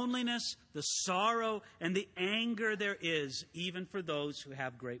loneliness, the sorrow, and the anger there is, even for those who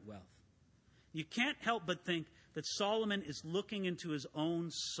have great wealth. You can't help but think that Solomon is looking into his own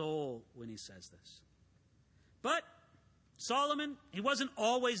soul when he says this. But Solomon, he wasn't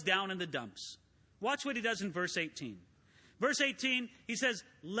always down in the dumps. Watch what he does in verse 18. Verse 18, he says,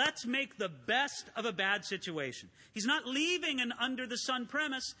 let's make the best of a bad situation. He's not leaving an under the sun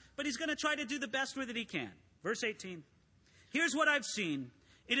premise, but he's going to try to do the best with it he can. Verse 18, here's what I've seen.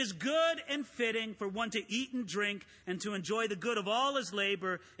 It is good and fitting for one to eat and drink and to enjoy the good of all his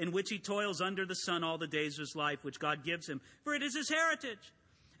labor in which he toils under the sun all the days of his life, which God gives him, for it is his heritage.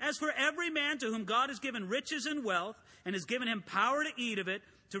 As for every man to whom God has given riches and wealth and has given him power to eat of it,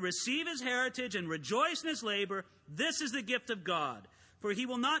 to receive his heritage and rejoice in his labor, this is the gift of God. For he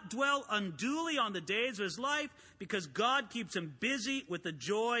will not dwell unduly on the days of his life, because God keeps him busy with the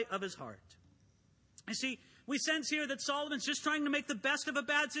joy of his heart. You see, we sense here that Solomon's just trying to make the best of a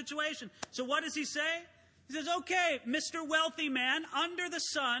bad situation. So what does he say? He says, okay, Mr. Wealthy Man, under the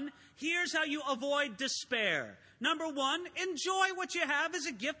sun, here's how you avoid despair. Number one, enjoy what you have as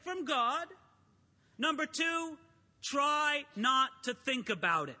a gift from God. Number two, try not to think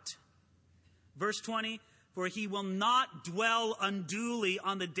about it. Verse 20, for he will not dwell unduly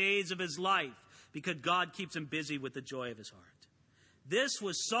on the days of his life, because God keeps him busy with the joy of his heart. This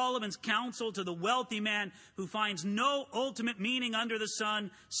was Solomon's counsel to the wealthy man who finds no ultimate meaning under the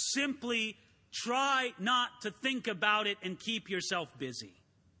sun. Simply try not to think about it and keep yourself busy.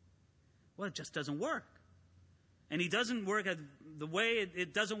 Well, it just doesn't work. And he doesn't work the way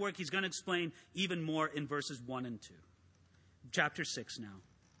it doesn't work. He's going to explain even more in verses 1 and 2. Chapter 6 now.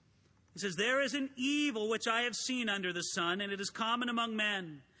 He says, there is an evil which I have seen under the sun, and it is common among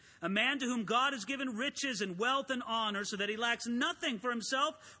men. A man to whom God has given riches and wealth and honor, so that he lacks nothing for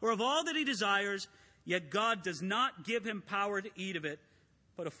himself or of all that he desires, yet God does not give him power to eat of it,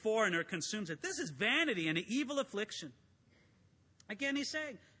 but a foreigner consumes it. This is vanity and an evil affliction. Again, he's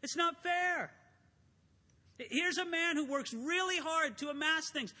saying, it's not fair. Here's a man who works really hard to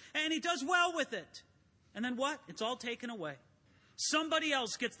amass things, and he does well with it. And then what? It's all taken away. Somebody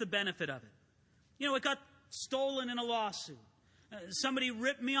else gets the benefit of it. You know, it got stolen in a lawsuit. Somebody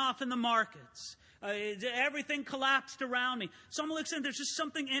ripped me off in the markets. Everything collapsed around me. Someone looks in, there's just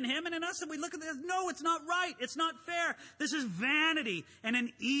something in him and in us, and we look at this. No, it's not right. It's not fair. This is vanity and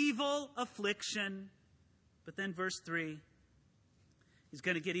an evil affliction. But then verse 3, he's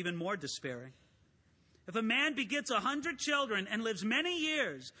going to get even more despairing. If a man begets 100 children and lives many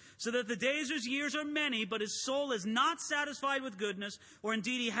years, so that the days of his years are many, but his soul is not satisfied with goodness, or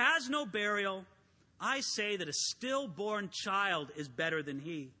indeed he has no burial, I say that a stillborn child is better than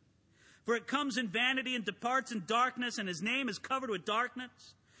he. For it comes in vanity and departs in darkness, and his name is covered with darkness.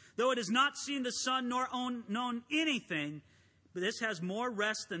 Though it has not seen the sun nor known anything, but this has more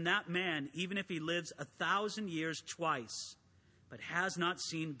rest than that man, even if he lives 1,000 years twice, but has not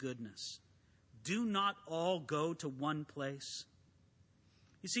seen goodness. Do not all go to one place?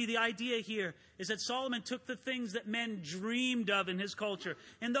 You see, the idea here is that Solomon took the things that men dreamed of in his culture.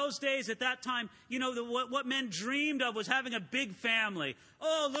 In those days, at that time, you know, what men dreamed of was having a big family.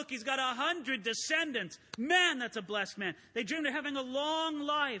 Oh, look, he's got 100 descendants. Man, that's a blessed man. They dreamed of having a long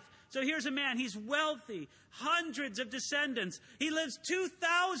life. So here's a man, he's wealthy, hundreds of descendants. He lives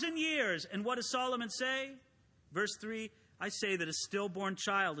 2,000 years. And what does Solomon say? Verse 3, I say that a stillborn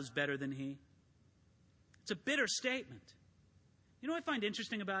child is better than he. It's a bitter statement. You know what I find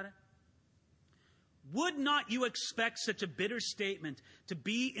interesting about it? Would not you expect such a bitter statement to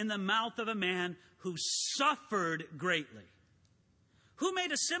be in the mouth of a man who suffered greatly? Who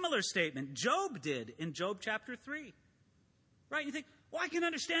made a similar statement? Job did in Job chapter 3. Right? You think, well, I can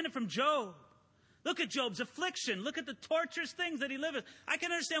understand it from Job. Look at Job's affliction. Look at the torturous things that he lived with. I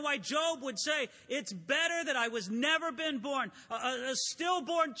can understand why Job would say, it's better that I was never been born. A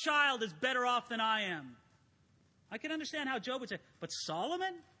stillborn child is better off than I am. I can understand how Job would say, but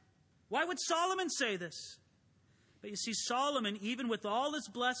Solomon? Why would Solomon say this? But you see, Solomon, even with all his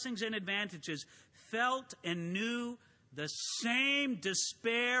blessings and advantages, felt and knew the same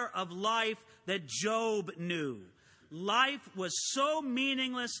despair of life that Job knew. Life was so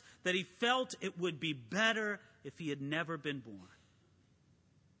meaningless that he felt it would be better if he had never been born.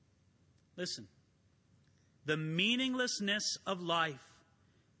 Listen, the meaninglessness of life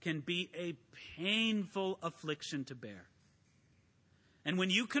can be a painful affliction to bear. And when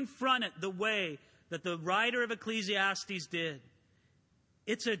you confront it the way that the writer of Ecclesiastes did,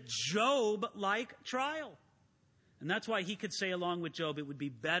 it's a Job-like trial. And that's why he could say along with Job, it would be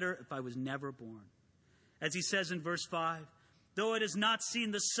better if I was never born. As he says in verse 5, though it has not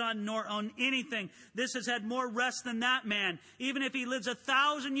seen the sun nor owned anything, this has had more rest than that man, even if he lives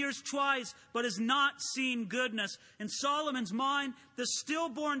 1,000 years twice, but has not seen goodness. In Solomon's mind, the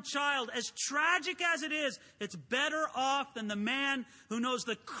stillborn child, as tragic as it is, it's better off than the man who knows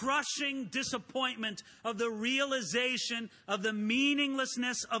the crushing disappointment of the realization of the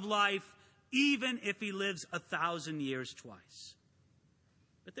meaninglessness of life, even if he lives 1,000 years twice.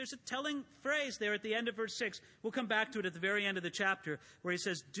 But there's a telling phrase there at the end of verse 6. We'll come back to it at the very end of the chapter, where he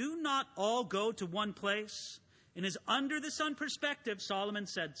says, do not all go to one place. In his under the sun perspective, Solomon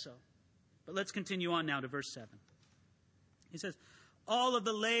said so. But let's continue on now to verse 7. He says, all of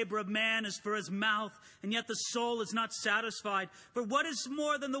the labor of man is for his mouth, and yet the soul is not satisfied. For what is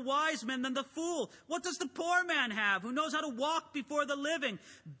more than the wise man than the fool? What does the poor man have, who knows how to walk before the living?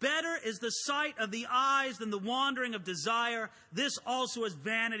 Better is the sight of the eyes than the wandering of desire. This also is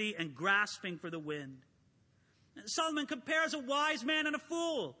vanity and grasping for the wind. Solomon compares a wise man and a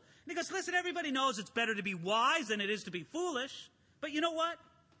fool. And he goes, listen, everybody knows it's better to be wise than it is to be foolish. But you know what?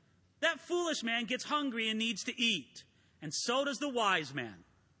 That foolish man gets hungry and needs to eat. And so does the wise man.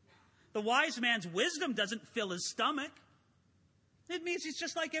 The wise man's wisdom doesn't fill his stomach. It means he's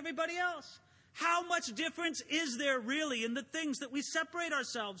just like everybody else. How much difference is there really in the things that we separate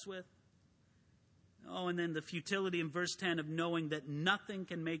ourselves with? Oh, and then the futility in verse 10 of knowing that nothing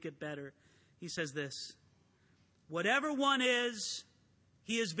can make it better. He says this, whatever one is,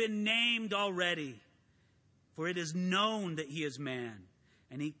 he has been named already, for it is known that he is man.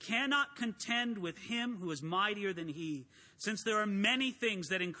 And he cannot contend with him who is mightier than he. Since there are many things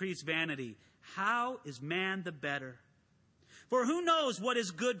that increase vanity, how is man the better? For who knows what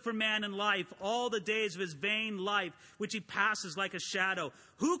is good for man in life, all the days of his vain life, which he passes like a shadow?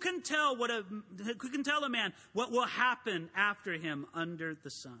 Who can tell a man what will happen after him under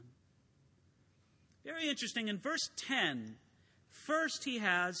the sun? Very interesting. In verse 10, first he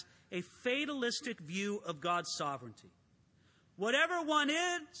has a fatalistic view of God's sovereignty. Whatever one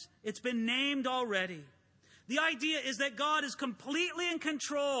is, it's been named already. The idea is that God is completely in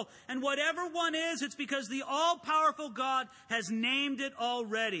control, and whatever one is, it's because the all-powerful God has named it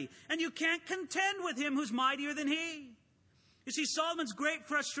already. And you can't contend with him who's mightier than he. You see, Solomon's great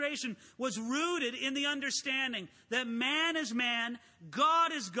frustration was rooted in the understanding that man is man,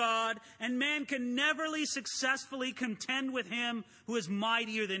 God is God, and man can never successfully contend with him who is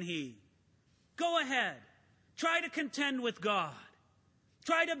mightier than he. Go ahead. Try to contend with God.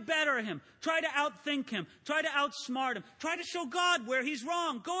 Try to better him. Try to outthink him. Try to outsmart him. Try to show God where he's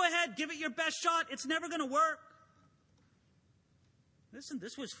wrong. Go ahead. Give it your best shot. It's never going to work. Listen,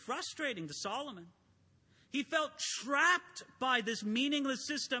 this was frustrating to Solomon. He felt trapped by this meaningless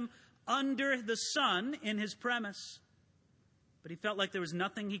system under the sun in his premise. But he felt like there was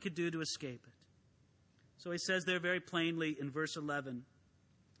nothing he could do to escape it. So he says there very plainly in verse 11,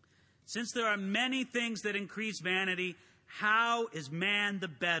 since there are many things that increase vanity, how is man the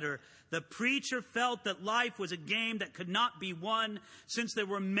better? The preacher felt that life was a game that could not be won, since there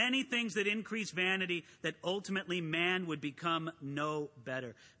were many things that increase vanity, that ultimately man would become no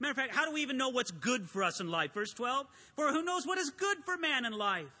better. Matter of fact, how do we even know what's good for us in life? Verse 12, for who knows what is good for man in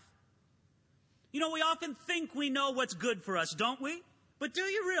life? You know, we often think we know what's good for us, don't we? But do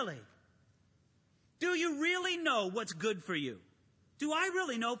you really? Do you really know what's good for you? Do I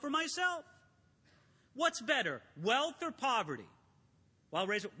really know for myself? What's better, wealth or poverty? Well,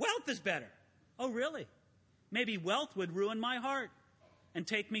 wealth is better. Oh, really? Maybe wealth would ruin my heart and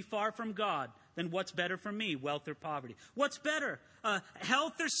take me far from God. Then what's better for me, wealth or poverty? What's better,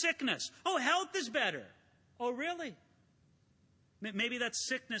 health or sickness? Oh, health is better. Oh, really? Maybe that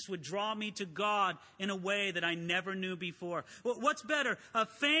sickness would draw me to God in a way that I never knew before. What's better,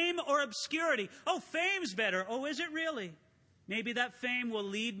 fame or obscurity? Oh, fame's better. Oh, is it really? Maybe that fame will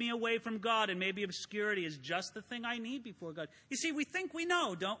lead me away from God, and maybe obscurity is just the thing I need before God. You see, we think we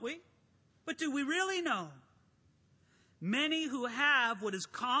know, don't we? But do we really know? Many who have what is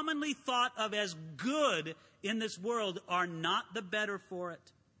commonly thought of as good in this world are not the better for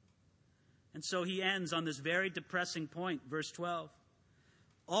it. And so he ends on this very depressing point, verse 12.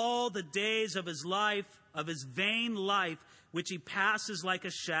 All the days of his life, of his vain life, which he passes like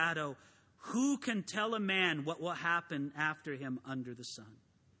a shadow, who can tell a man what will happen after him under the sun?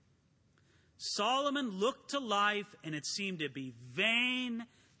 Solomon looked to life, and it seemed to be vain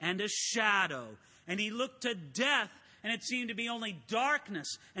and a shadow. And he looked to death, and it seemed to be only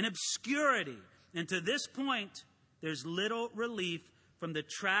darkness and obscurity. And to this point, there's little relief from the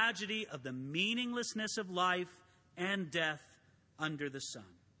tragedy of the meaninglessness of life and death under the sun.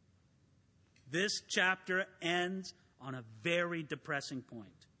 This chapter ends on a very depressing point.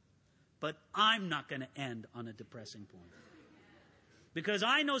 But I'm not going to end on a depressing point. Because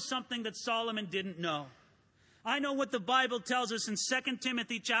I know something that Solomon didn't know. I know what the Bible tells us in 2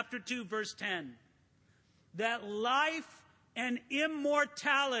 Timothy chapter 2, verse 10. That life and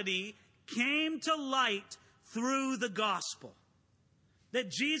immortality came to light through the gospel.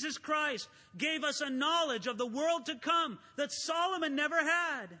 That Jesus Christ gave us a knowledge of the world to come that Solomon never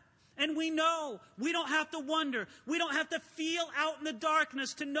had. And we know. We don't have to wonder. We don't have to feel out in the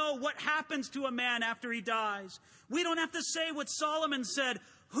darkness to know what happens to a man after he dies. We don't have to say what Solomon said.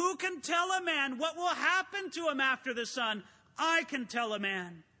 Who can tell a man what will happen to him after the sun? I can tell a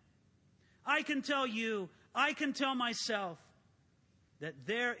man. I can tell you. I can tell myself that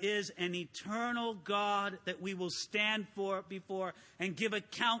there is an eternal God that we will stand before and give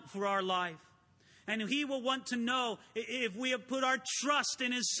account for our life. And he will want to know if we have put our trust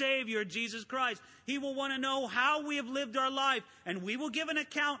in his Savior, Jesus Christ. He will want to know how we have lived our life, and we will give an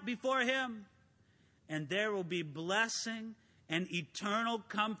account before him. And there will be blessing and eternal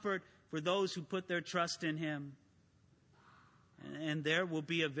comfort for those who put their trust in him. And there will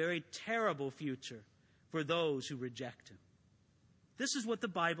be a very terrible future for those who reject him. This is what the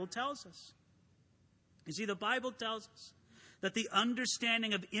Bible tells us. You see, the Bible tells us that the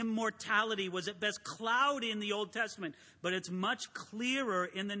understanding of immortality was at best cloudy in the Old Testament, but it's much clearer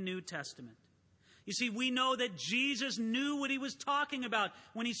in the New Testament. You see, we know that Jesus knew what he was talking about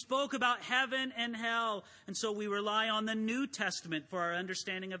when he spoke about heaven and hell, and so we rely on the New Testament for our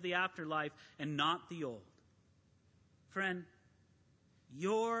understanding of the afterlife and not the Old. Friend,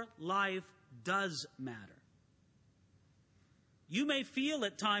 your life does matter. You may feel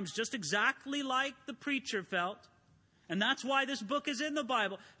at times just exactly like the preacher felt, and that's why this book is in the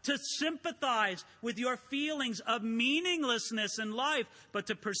Bible, to sympathize with your feelings of meaninglessness in life, but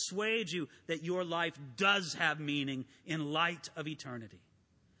to persuade you that your life does have meaning in light of eternity.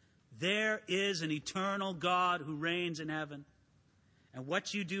 There is an eternal God who reigns in heaven, and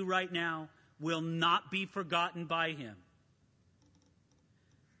what you do right now will not be forgotten by him.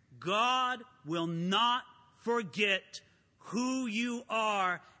 God will not forget who you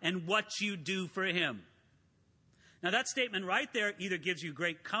are and what you do for him. Now that statement right there either gives you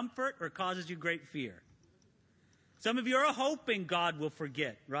great comfort or causes you great fear. Some of you are hoping God will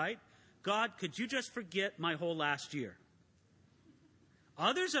forget, right? God, could you just forget my whole last year?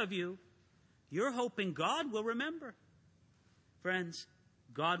 Others of you, you're hoping God will remember. Friends,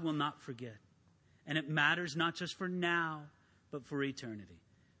 God will not forget. And it matters not just for now, but for eternity.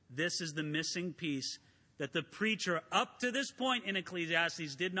 This is the missing piece that the preacher up to this point in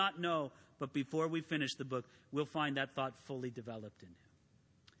Ecclesiastes did not know. But before we finish the book, we'll find that thought fully developed in him.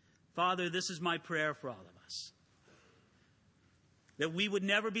 Father, this is my prayer for all of us. That we would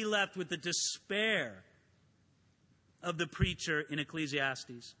never be left with the despair of the preacher in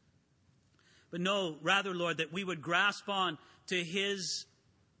Ecclesiastes. But no, rather, Lord, that we would grasp on to his,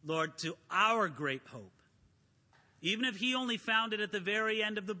 Lord, to our great hope. Even if he only found it at the very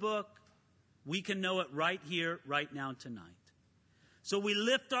end of the book, we can know it right here, right now, tonight. So we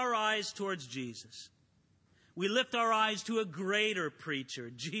lift our eyes towards Jesus. We lift our eyes to a greater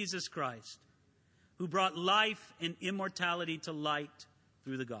preacher, Jesus Christ, who brought life and immortality to light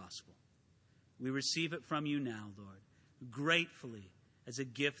through the gospel. We receive it from you now, Lord, gratefully as a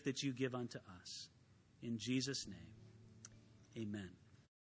gift that you give unto us. In Jesus' name, amen.